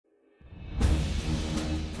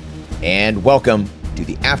And welcome to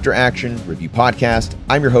the After Action Review Podcast.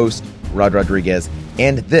 I'm your host, Rod Rodriguez,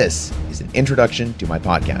 and this is an introduction to my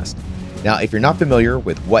podcast. Now, if you're not familiar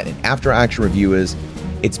with what an After Action Review is,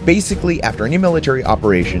 it's basically after any military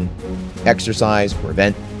operation, exercise, or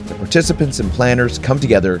event, the participants and planners come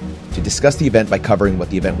together to discuss the event by covering what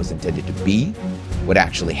the event was intended to be, what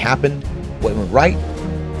actually happened, what went right,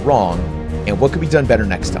 wrong, and what could be done better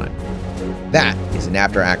next time. That is an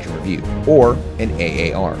After Action Review, or an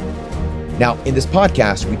AAR. Now, in this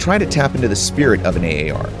podcast, we try to tap into the spirit of an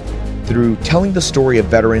AAR through telling the story of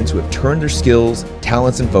veterans who have turned their skills,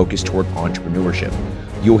 talents, and focus toward entrepreneurship.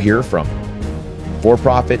 You'll hear from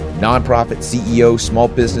for-profit, non-profit, CEO, small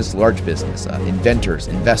business, large business, inventors,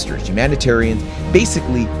 investors, humanitarians,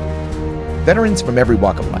 basically veterans from every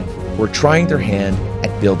walk of life who are trying their hand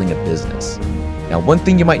at building a business. Now, one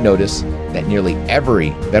thing you might notice that nearly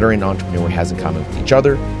every veteran entrepreneur has in common with each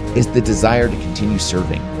other is the desire to continue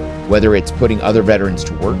serving, whether it's putting other veterans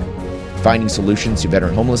to work, finding solutions to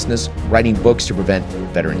veteran homelessness, writing books to prevent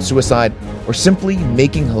veteran suicide, or simply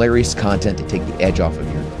making hilarious content to take the edge off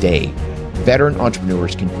of your day. Veteran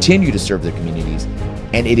entrepreneurs continue to serve their communities,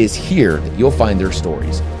 and it is here that you'll find their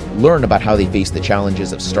stories, learn about how they face the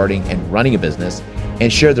challenges of starting and running a business,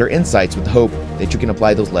 and share their insights with the hope that you can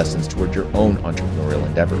apply those lessons toward your own entrepreneurial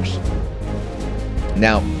endeavors.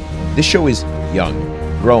 Now, this show is young,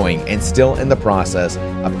 growing, and still in the process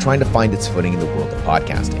of trying to find its footing in the world of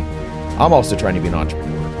podcasting. I'm also trying to be an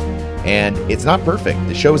entrepreneur, and it's not perfect.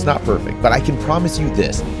 The show is not perfect, but I can promise you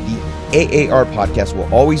this: the AAR podcast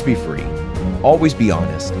will always be free, always be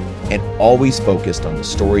honest, and always focused on the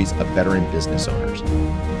stories of veteran business owners.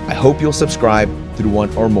 I hope you'll subscribe through one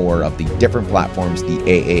or more of the different platforms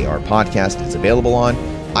the AAR podcast is available on: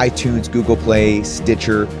 iTunes, Google Play,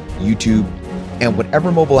 Stitcher, YouTube, and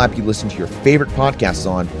whatever mobile app you listen to your favorite podcasts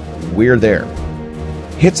on, we're there.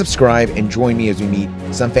 Hit subscribe and join me as we meet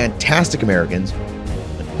some fantastic Americans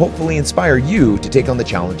and hopefully inspire you to take on the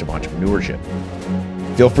challenge of entrepreneurship.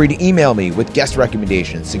 Feel free to email me with guest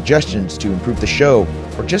recommendations, suggestions to improve the show,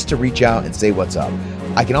 or just to reach out and say what's up.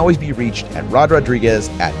 I can always be reached at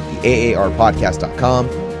rodrodriguez@theaarpodcast.com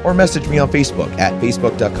or message me on Facebook at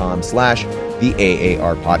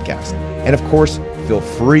facebook.com/theaarpodcast. And of course, feel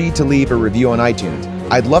free to leave a review on iTunes.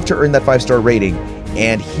 I'd love to earn that 5-star rating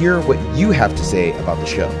and hear what you have to say about the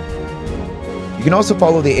show. You can also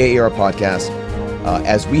follow the AAR podcast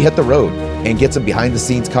as we hit the road and get some behind the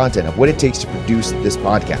scenes content of what it takes to produce this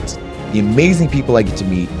podcast, the amazing people I get to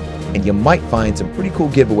meet, and you might find some pretty cool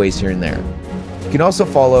giveaways here and there. You can also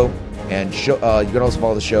follow the show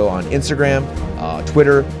on Instagram,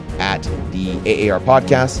 Twitter at the AAR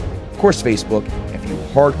podcast, of course Facebook, and if you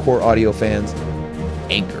hardcore audio fans,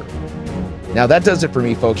 Anchor. Now that does it for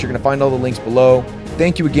me, folks. You're going to find all the links below.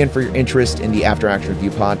 Thank you again for your interest in the After Action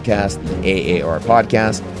Review podcast, the AAR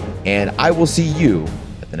podcast, and I will see you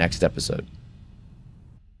at the next episode.